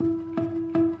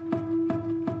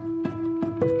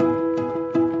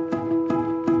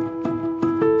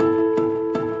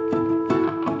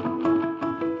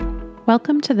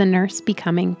Welcome to the Nurse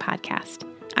Becoming podcast.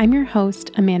 I'm your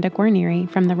host, Amanda Guarnieri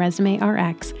from the Resume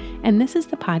RX, and this is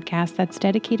the podcast that's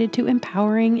dedicated to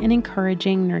empowering and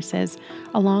encouraging nurses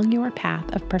along your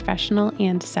path of professional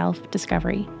and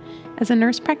self-discovery. As a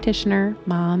nurse practitioner,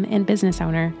 mom, and business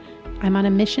owner, I'm on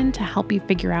a mission to help you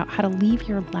figure out how to leave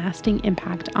your lasting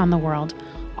impact on the world,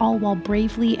 all while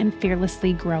bravely and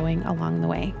fearlessly growing along the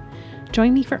way.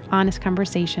 Join me for honest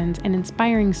conversations and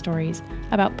inspiring stories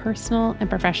about personal and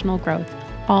professional growth,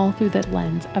 all through the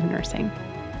lens of nursing.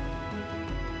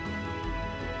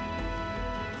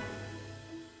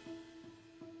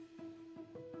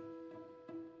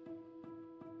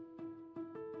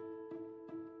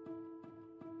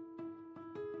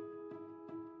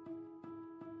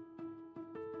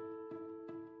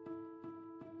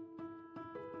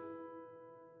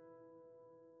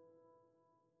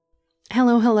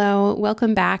 Hello.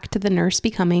 Welcome back to the Nurse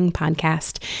Becoming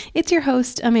podcast. It's your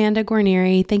host, Amanda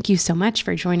Guarnieri. Thank you so much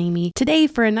for joining me today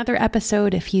for another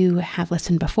episode if you have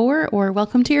listened before, or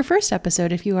welcome to your first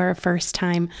episode if you are a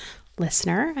first-time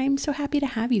listener. I'm so happy to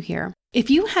have you here. If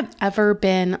you have ever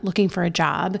been looking for a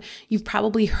job, you've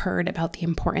probably heard about the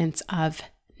importance of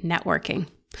networking.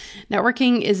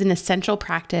 Networking is an essential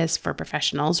practice for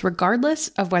professionals, regardless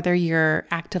of whether you're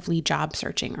actively job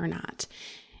searching or not.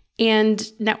 And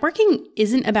networking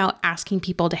isn't about asking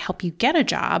people to help you get a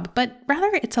job, but rather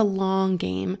it's a long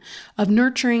game of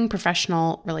nurturing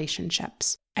professional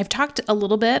relationships. I've talked a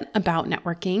little bit about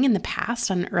networking in the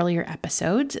past on earlier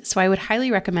episodes, so I would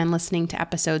highly recommend listening to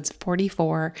episodes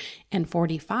 44 and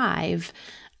 45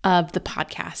 of the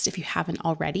podcast if you haven't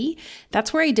already.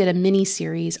 That's where I did a mini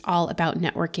series all about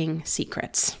networking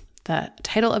secrets. The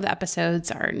title of the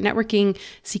episodes are Networking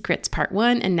Secrets Part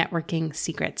 1 and Networking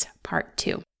Secrets Part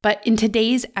 2. But in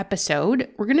today's episode,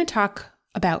 we're going to talk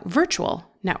about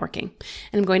virtual networking.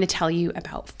 And I'm going to tell you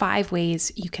about 5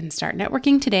 ways you can start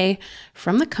networking today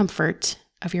from the comfort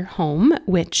of your home,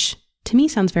 which to me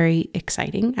sounds very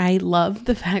exciting. I love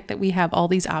the fact that we have all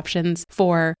these options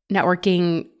for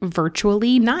networking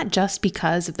virtually, not just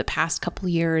because of the past couple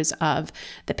years of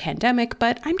the pandemic,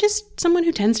 but I'm just someone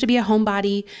who tends to be a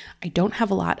homebody. I don't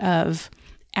have a lot of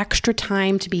extra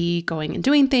time to be going and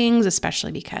doing things,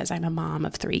 especially because I'm a mom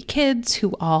of 3 kids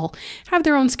who all have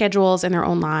their own schedules and their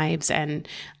own lives. And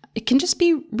it can just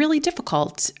be really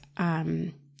difficult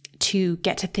to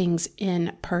get to things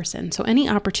in person. So any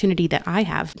opportunity that I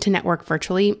have to network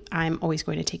virtually, I'm always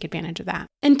going to take advantage of that.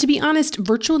 And to be honest,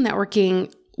 virtual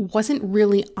networking wasn't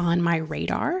really on my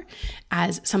radar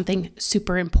as something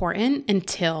super important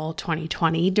until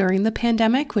 2020 during the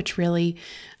pandemic, which really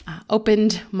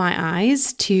opened my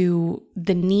eyes to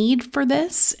the need for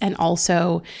this and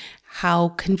also how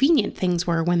convenient things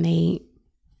were when they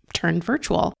turned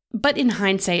virtual. But in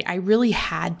hindsight, I really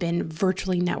had been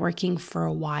virtually networking for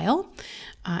a while,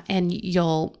 and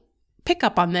you'll pick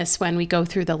up on this when we go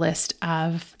through the list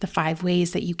of the 5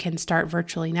 ways that you can start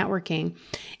virtually networking.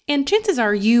 And chances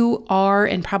are you are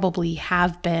and probably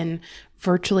have been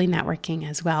virtually networking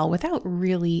as well without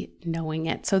really knowing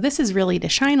it. So this is really to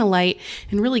shine a light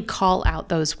and really call out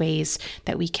those ways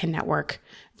that we can network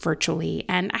virtually.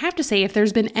 And I have to say, if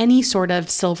there's been any sort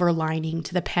of silver lining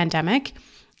to the pandemic,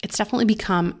 it's definitely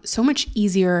become so much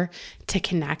easier to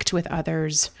connect with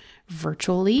others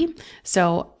virtually.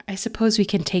 So I suppose we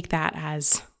can take that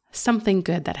as something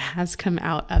good that has come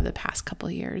out of the past couple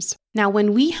of years. Now,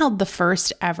 when we held the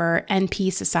first ever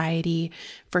NP Society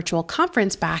virtual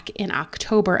conference back in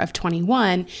October of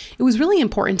 21, it was really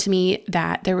important to me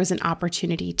that there was an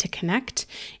opportunity to connect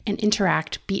and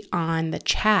interact beyond the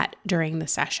chat during the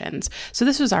sessions. So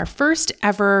this was our first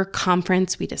ever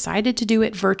conference. We decided to do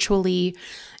it virtually.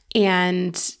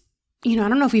 And I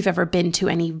don't know if you've ever been to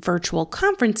any virtual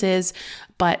conferences,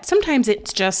 but sometimes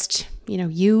it's just,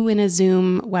 you in a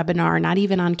Zoom webinar, not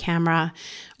even on camera,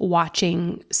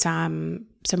 watching some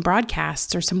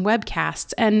broadcasts or some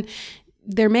webcasts. And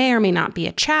there may or may not be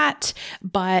a chat,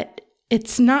 but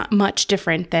it's not much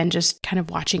different than just kind of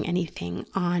watching anything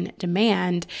on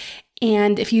demand.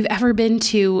 And if you've ever been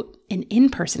to an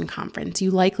in-person conference, you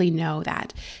likely know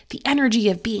that the energy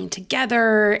of being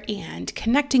together and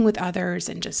connecting with others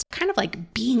and just kind of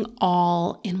like being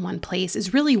all in one place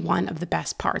is really one of the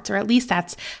best parts, or at least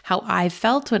that's how I've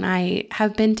felt when I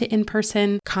have been to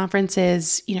in-person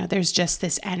conferences. There's just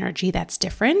this energy that's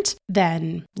different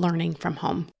than learning from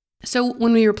home. So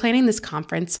when we were planning this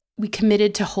conference, we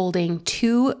committed to holding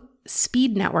 2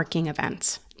 speed networking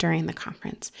events during the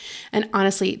conference. And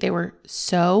honestly, they were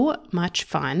so much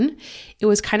fun. It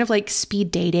was kind of like speed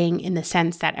dating in the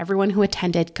sense that everyone who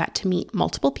attended got to meet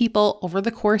multiple people over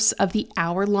the course of the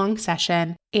hour-long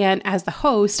session. And as the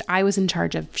host, I was in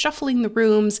charge of shuffling the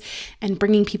rooms and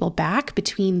bringing people back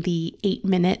between the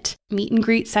 8-minute meet and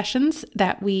greet sessions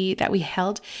that we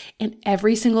held. And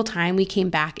every single time we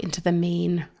came back into the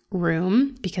main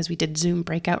room, because we did Zoom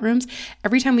breakout rooms,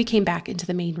 every time we came back into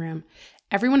the main room,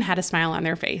 everyone had a smile on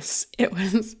their face.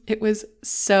 It was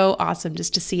so awesome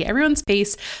just to see everyone's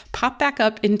face pop back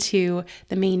up into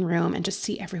the main room and just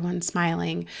see everyone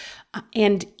smiling.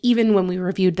 And even when we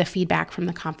reviewed the feedback from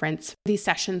the conference, these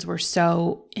sessions were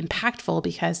so impactful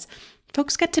because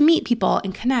folks get to meet people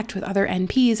and connect with other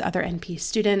NPs, other NP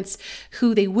students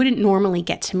who they wouldn't normally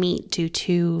get to meet due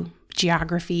to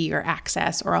geography or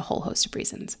access or a whole host of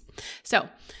reasons. So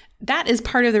that is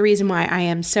part of the reason why I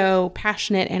am so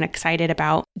passionate and excited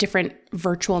about different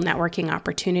virtual networking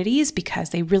opportunities, because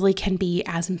they really can be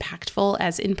as impactful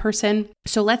as in person.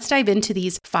 So let's dive into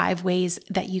these 5 ways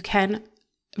that you can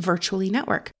virtually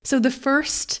network. So the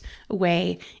first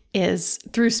way is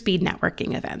through speed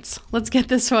networking events. Let's get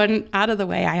this one out of the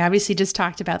way. I obviously just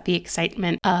talked about the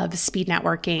excitement of speed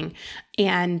networking,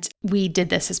 and we did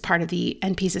this as part of the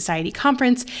NP Society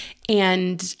conference.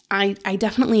 And I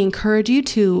definitely encourage you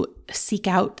to seek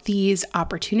out these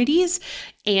opportunities.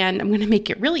 And I'm going to make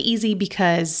it really easy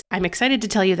because I'm excited to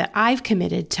tell you that I've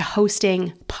committed to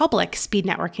hosting public speed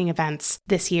networking events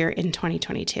this year in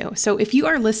 2022. So if you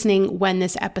are listening when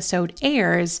this episode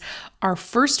airs, our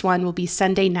first one will be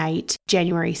Sunday night,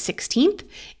 January 16th.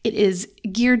 It is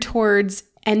geared towards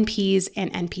NPs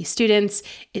and NP students.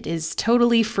 It is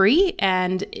totally free.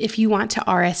 And if you want to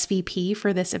RSVP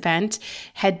for this event,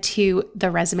 head to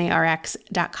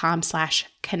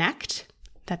theresumérx.com/connect.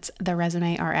 That's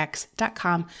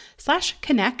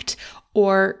theresumérx.com/connect.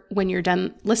 Or when you're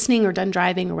done listening or done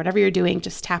driving or whatever you're doing,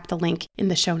 just tap the link in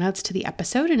the show notes to the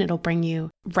episode and it'll bring you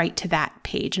right to that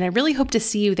page. And I really hope to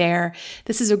see you there.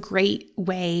 This is a great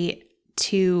way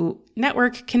to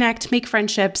network, connect, make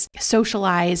friendships,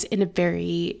 socialize in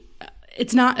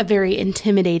it's not a very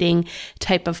intimidating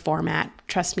type of format.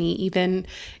 Trust me, even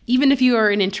if you are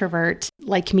an introvert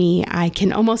like me, I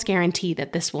can almost guarantee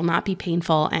that this will not be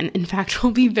painful and in fact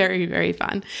will be very, very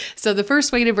fun. So the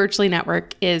first way to virtually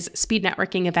network is speed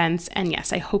networking events. And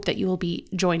yes, I hope that you will be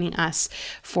joining us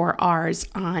for ours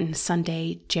on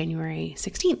Sunday, January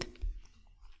 16th.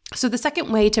 So the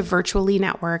second way to virtually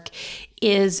network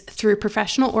is through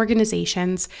professional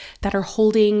organizations that are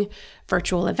holding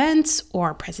virtual events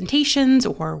or presentations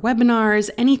or webinars,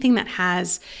 anything that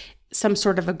has some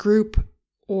sort of a group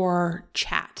or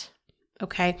chat.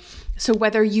 Okay, so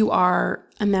whether you are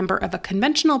a member of a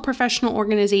conventional professional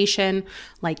organization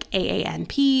like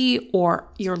AANP or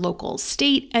your local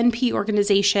state NP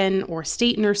organization or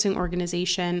state nursing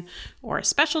organization or a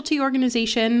specialty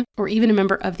organization or even a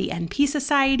member of the NP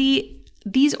Society,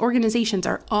 these organizations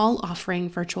are all offering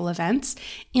virtual events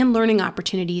and learning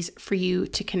opportunities for you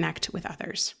to connect with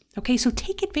others. Okay, so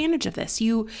take advantage of this.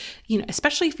 You know,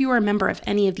 especially if you are a member of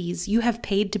any of these, you have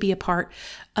paid to be a part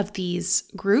of these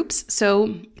groups.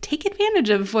 So take advantage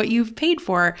of what you've paid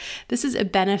for. This is a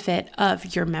benefit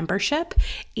of your membership,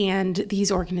 and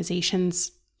these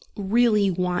organizations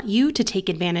really want you to take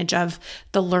advantage of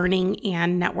the learning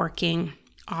and networking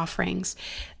offerings.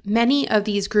 Many of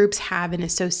these groups have an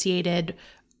associated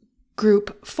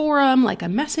group forum, like a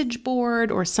message board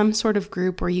or some sort of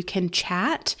group where you can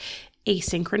chat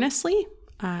asynchronously.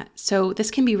 So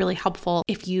this can be really helpful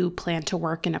if you plan to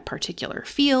work in a particular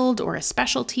field or a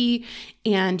specialty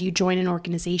and you join an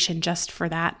organization just for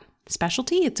that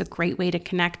specialty. It's a great way to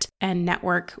connect and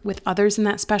network with others in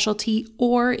that specialty.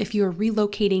 Or if you're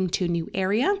relocating to a new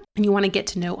area and you want to get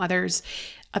to know other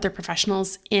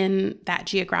professionals in that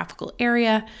geographical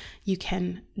area, you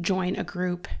can join a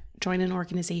group, join an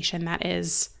organization that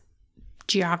is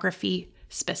geography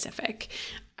specific.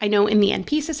 I know in the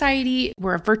NP Society,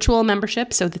 we're a virtual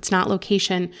membership, so it's not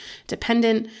location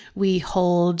dependent. We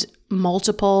hold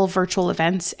multiple virtual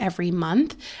events every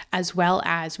month, as well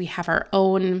as we have our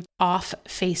own off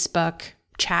Facebook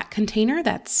chat container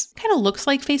that's kind of looks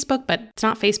like Facebook, but it's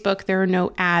not Facebook. There are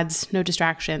no ads, no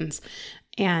distractions,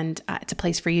 and it's a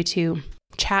place for you to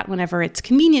chat whenever it's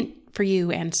convenient for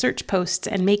you and search posts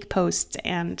and make posts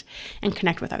and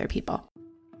connect with other people.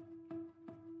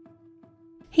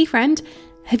 Hey friend,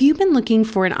 have you been looking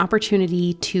for an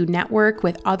opportunity to network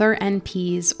with other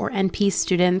NPs or NP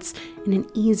students in an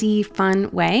easy, fun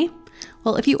way?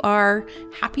 Well, if you are,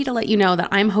 happy to let you know that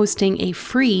I'm hosting a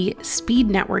free speed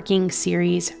networking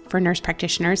series for nurse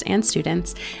practitioners and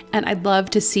students, and I'd love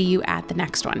to see you at the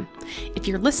next one. If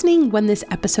you're listening when this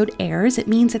episode airs, it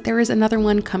means that there is another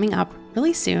one coming up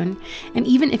really soon. And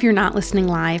even if you're not listening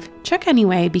live, check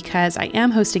anyway, because I am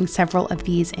hosting several of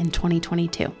these in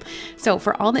 2022. So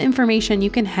for all the information, you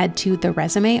can head to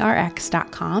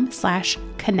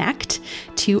theresumérx.com/connect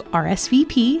to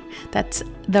RSVP. That's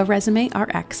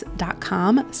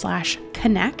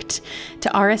theresumérx.com/connect to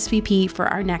RSVP for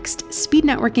our next speed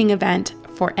networking event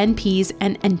for NPs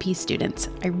and NP students.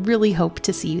 I really hope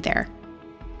to see you there.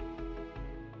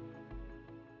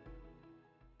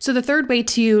 So the third way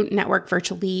to network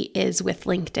virtually is with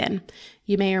LinkedIn.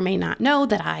 You may or may not know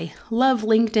that I love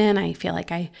LinkedIn. I feel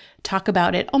like I talk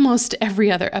about it almost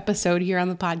every other episode here on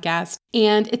the podcast.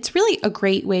 And it's really a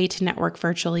great way to network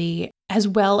virtually, as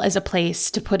well as a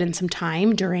place to put in some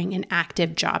time during an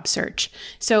active job search.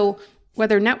 So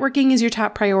whether networking is your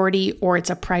top priority or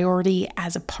it's a priority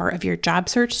as a part of your job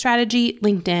search strategy,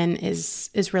 LinkedIn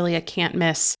is really a can't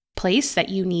miss place that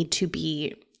you need to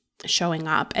be showing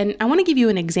up. And I want to give you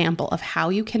an example of how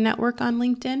you can network on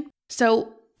LinkedIn.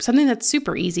 So something that's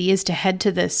super easy is to head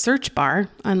to the search bar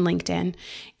on LinkedIn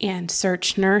and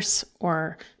search nurse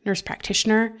or nurse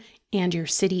practitioner and your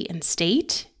city and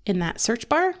state in that search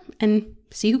bar and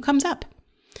see who comes up.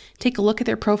 Take a look at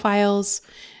their profiles,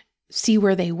 see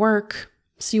where they work,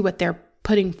 see what they're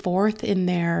putting forth in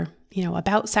their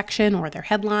about section or their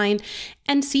headline,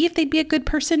 and see if they'd be a good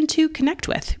person to connect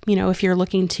with, if you're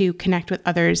looking to connect with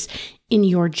others in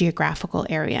your geographical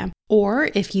area, or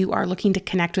if you are looking to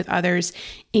connect with others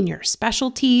in your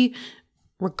specialty,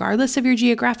 regardless of your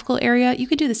geographical area, you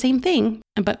could do the same thing,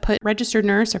 but put registered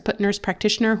nurse or put nurse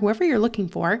practitioner, whoever you're looking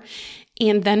for,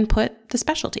 and then put the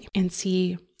specialty and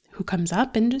see who comes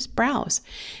up and just browse.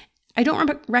 I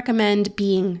don't recommend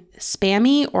being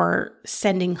spammy or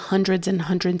sending hundreds and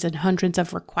hundreds and hundreds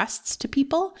of requests to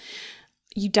people.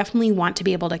 You definitely want to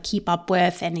be able to keep up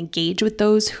with and engage with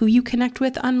those who you connect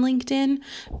with on LinkedIn.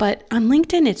 But on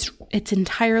LinkedIn, it's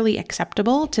entirely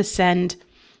acceptable to send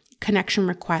connection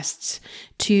requests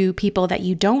to people that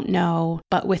you don't know,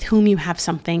 but with whom you have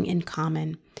something in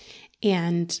common.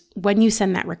 And when you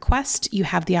send that request, you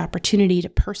have the opportunity to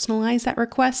personalize that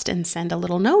request and send a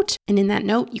little note. And in that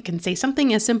note, you can say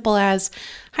something as simple as,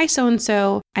 "Hi,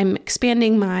 so-and-so, I'm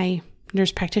expanding my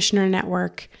nurse practitioner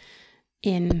network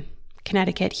in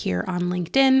Connecticut here on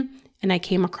LinkedIn, and I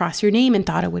came across your name and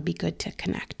thought it would be good to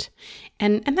connect."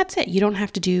 And that's it. You don't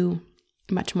have to do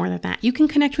much more than that. You can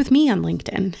connect with me on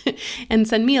LinkedIn and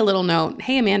send me a little note.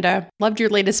 "Hey, Amanda, loved your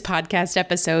latest podcast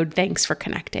episode. Thanks for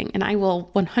connecting." And I will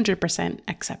 100%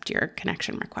 accept your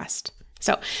connection request.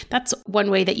 So that's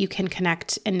one way that you can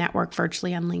connect and network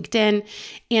virtually on LinkedIn.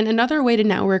 And another way to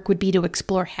network would be to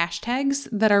explore hashtags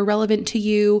that are relevant to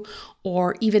you,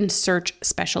 or even search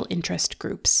special interest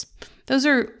groups. Those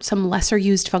are some lesser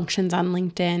used functions on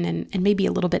LinkedIn and maybe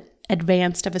a little bit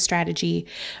advanced of a strategy.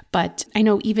 But I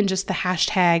know even just the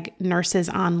hashtag nurses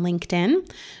on LinkedIn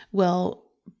will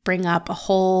bring up a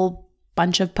whole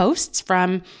bunch of posts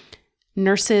from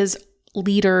nurses,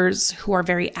 leaders who are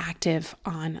very active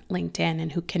on LinkedIn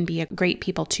and who can be great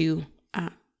people to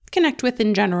connect with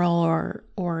in general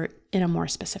or in a more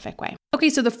specific way. Okay,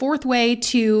 so the fourth way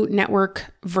to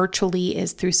network virtually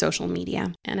is through social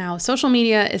media. And now social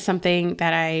media is something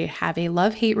that I have a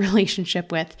love-hate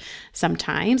relationship with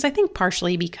sometimes. I think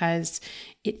partially because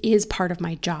it is part of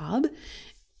my job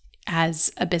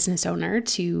as a business owner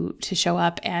to show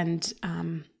up and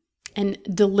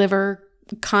deliver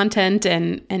content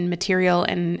and material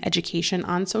and education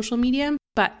on social media.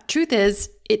 But truth is,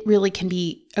 it really can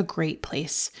be a great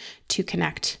place to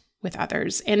connect with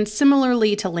others. And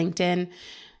similarly to LinkedIn,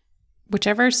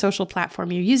 whichever social platform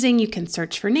you're using, you can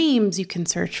search for names, you can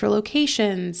search for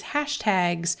locations,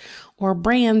 hashtags, or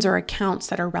brands or accounts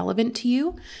that are relevant to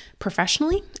you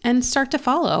professionally and start to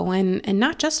follow and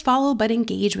not just follow, but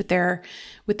engage with their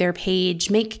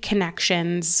page, make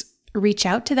connections, reach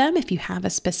out to them if you have a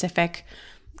specific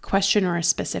question or a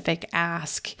specific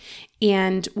ask.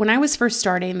 And when I was first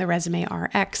starting the Resume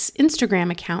RX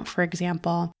Instagram account, for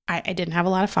example, I didn't have a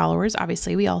lot of followers.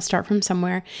 Obviously, we all start from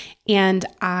somewhere. And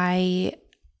I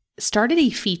started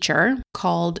a feature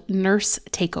called Nurse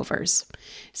Takeovers.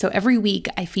 So every week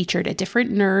I featured a different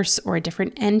nurse or a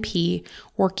different NP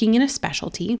working in a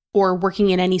specialty or working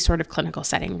in any sort of clinical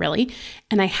setting, really.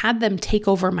 And I had them take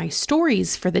over my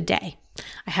stories for the day.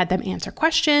 I had them answer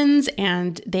questions,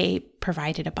 and they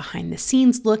provided a behind the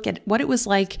scenes look at what it was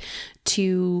like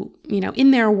to,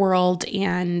 in their world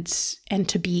and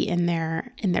to be in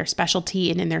their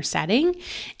specialty and in their setting.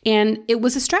 And it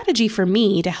was a strategy for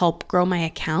me to help grow my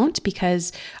account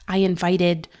because I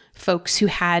invited folks who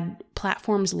had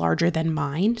platforms larger than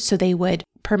mine. So they would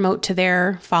promote to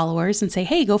their followers and say,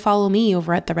 hey, go follow me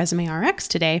over at the Resume RX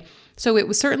today. So it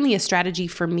was certainly a strategy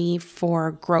for me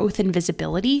for growth and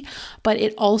visibility, but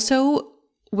it also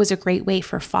was a great way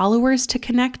for followers to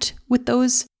connect with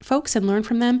those folks and learn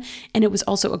from them. And it was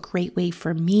also a great way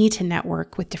for me to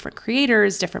network with different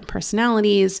creators, different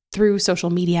personalities through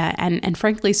social media. And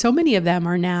frankly, so many of them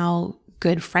are now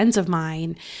good friends of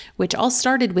mine, which all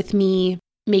started with me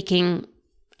making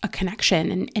a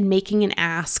connection and making an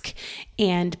ask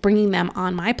and bringing them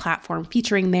on my platform,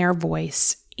 featuring their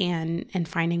voice and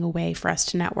finding a way for us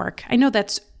to network. I know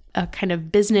that's a kind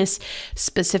of business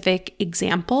specific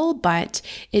example, but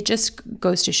it just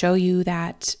goes to show you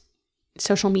that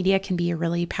social media can be a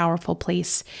really powerful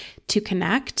place to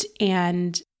connect.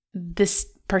 And this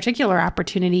particular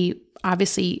opportunity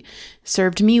obviously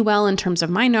served me well in terms of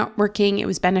my networking. It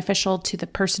was beneficial to the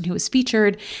person who was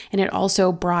featured, and it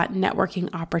also brought networking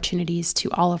opportunities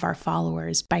to all of our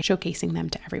followers by showcasing them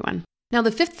to everyone. Now,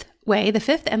 the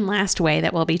fifth and last way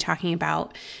that we'll be talking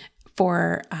about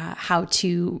for how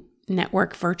to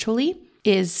network virtually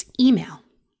is email.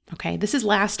 Okay, this is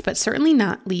last but certainly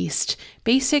not least.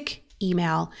 Basic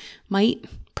email might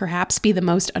perhaps be the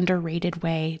most underrated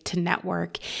way to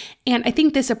network. And I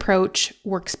think this approach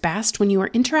works best when you are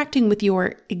interacting with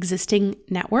your existing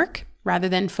network rather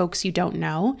than folks you don't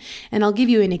know. And I'll give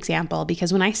you an example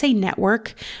because when I say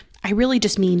network, I really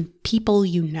just mean people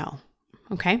you know.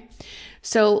 Okay,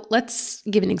 so let's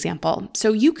give an example.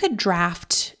 So you could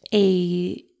draft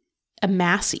a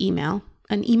mass email,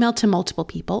 an email to multiple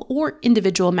people or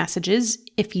individual messages,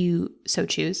 if you so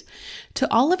choose,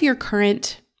 to all of your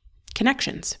current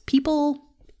connections, people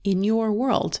in your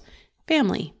world,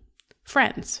 family,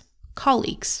 friends,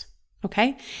 colleagues,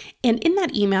 okay? And in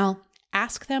that email,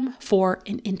 ask them for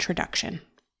an introduction,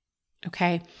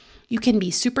 okay? You can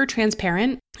be super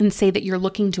transparent and say that you're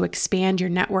looking to expand your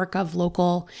network of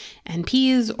local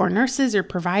NPs or nurses or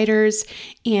providers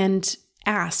and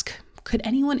ask, could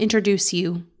anyone introduce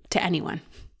you to anyone?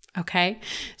 Okay.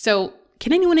 So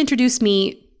can anyone introduce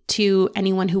me to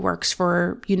anyone who works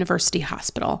for University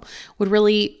Hospital? Would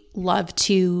really love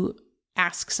to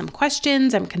ask some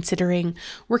questions. I'm considering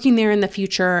working there in the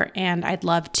future, and I'd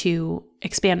love to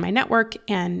expand my network.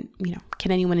 And,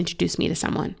 can anyone introduce me to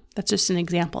someone? That's just an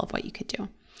example of what you could do.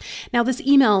 Now, this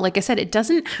email, like I said, it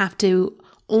doesn't have to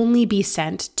only be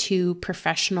sent to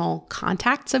professional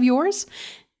contacts of yours.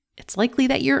 It's likely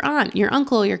that your aunt, your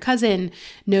uncle, your cousin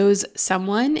knows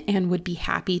someone and would be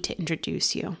happy to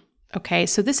introduce you. Okay,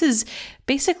 so this is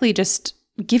basically just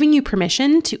giving you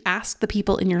permission to ask the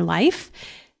people in your life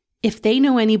if they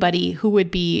know anybody who would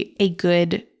be a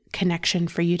good connection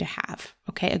for you to have,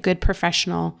 okay, a good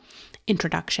professional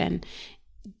introduction.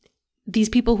 These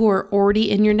people who are already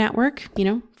in your network,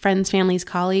 friends, families,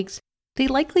 colleagues, they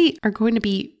likely are going to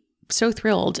be so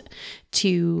thrilled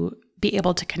to be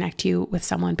able to connect you with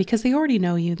someone because they already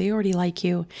know you, they already like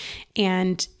you.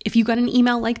 And if you got an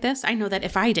email like this, I know that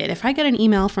if I got an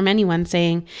email from anyone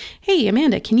saying, hey,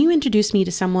 Amanda, can you introduce me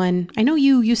to someone? I know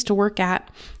you used to work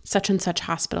at such and such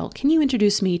hospital. Can you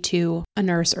introduce me to a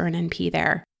nurse or an NP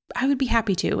there? I would be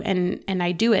happy to. And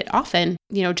I do it often,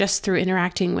 just through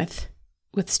interacting with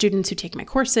students who take my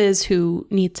courses, who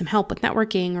need some help with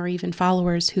networking, or even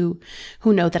followers who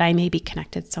know that I may be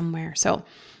connected somewhere. So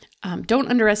don't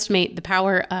underestimate the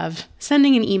power of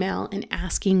sending an email and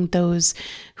asking those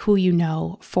who you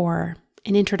know for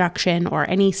an introduction or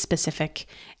any specific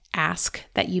ask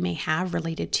that you may have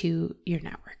related to your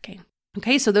networking.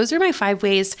 Okay, so those are my 5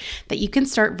 ways that you can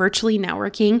start virtually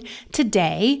networking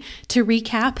today. To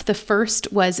recap, the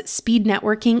first was speed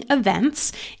networking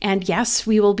events. And yes,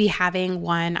 we will be having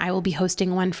one. I will be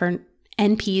hosting one for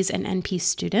NPs and NP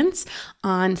students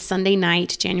on Sunday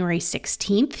night, January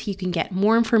 16th. You can get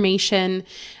more information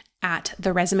at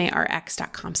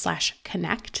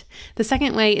theresumerx.com/connect. The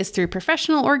second way is through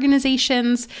professional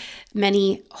organizations.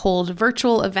 Many hold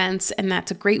virtual events, and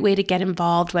that's a great way to get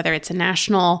involved, whether it's a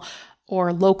national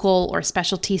or local or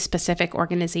specialty specific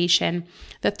organization.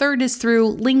 The third is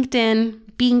through LinkedIn,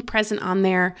 being present on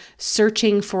there,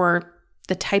 searching for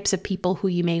the types of people who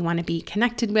you may want to be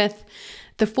connected with.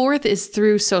 The fourth is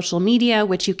through social media,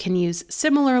 which you can use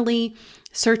similarly,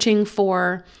 searching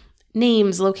for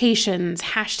names, locations,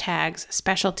 hashtags,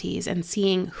 specialties, and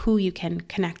seeing who you can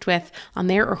connect with on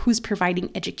there or who's providing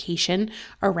education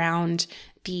around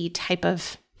the type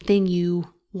of thing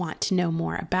you want to know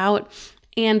more about.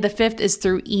 And the fifth is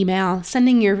through email,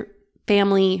 sending your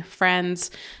family,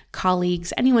 friends,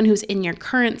 colleagues, anyone who's in your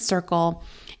current circle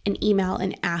an email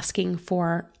and asking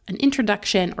for an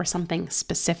introduction or something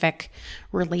specific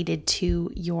related to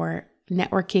your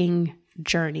networking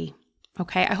journey.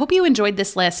 Okay, I hope you enjoyed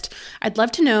this list. I'd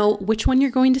love to know which one you're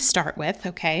going to start with,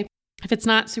 okay? If it's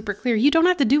not super clear, you don't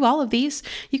have to do all of these.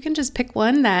 You can just pick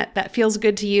one that feels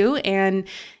good to you, and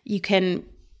you can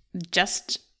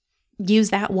just use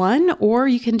that one, or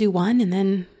you can do one and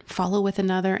then follow with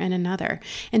another and another.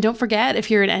 And don't forget, if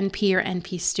you're an NP or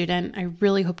NP student, I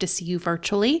really hope to see you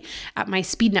virtually at my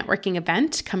speed networking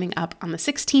event coming up on the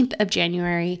 16th of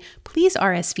January. Please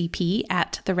RSVP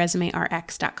at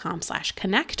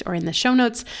theresumérx.com/connect or in the show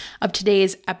notes of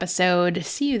today's episode.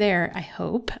 See you there, I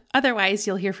hope. Otherwise,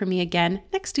 you'll hear from me again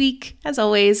next week. As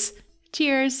always,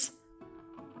 cheers.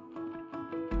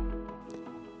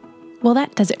 Well,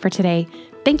 that does it for today.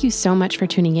 Thank you so much for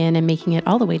tuning in and making it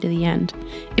all the way to the end.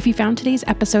 If you found today's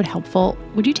episode helpful,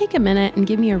 would you take a minute and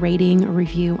give me a rating or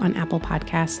review on Apple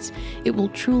Podcasts? It will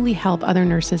truly help other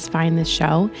nurses find this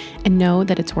show and know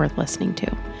that it's worth listening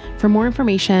to. For more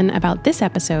information about this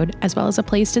episode, as well as a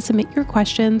place to submit your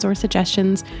questions or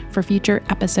suggestions for future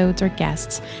episodes or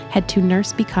guests, head to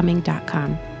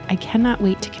nursebecoming.com. I cannot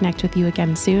wait to connect with you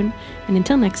again soon. And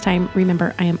until next time,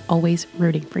 remember, I am always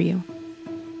rooting for you.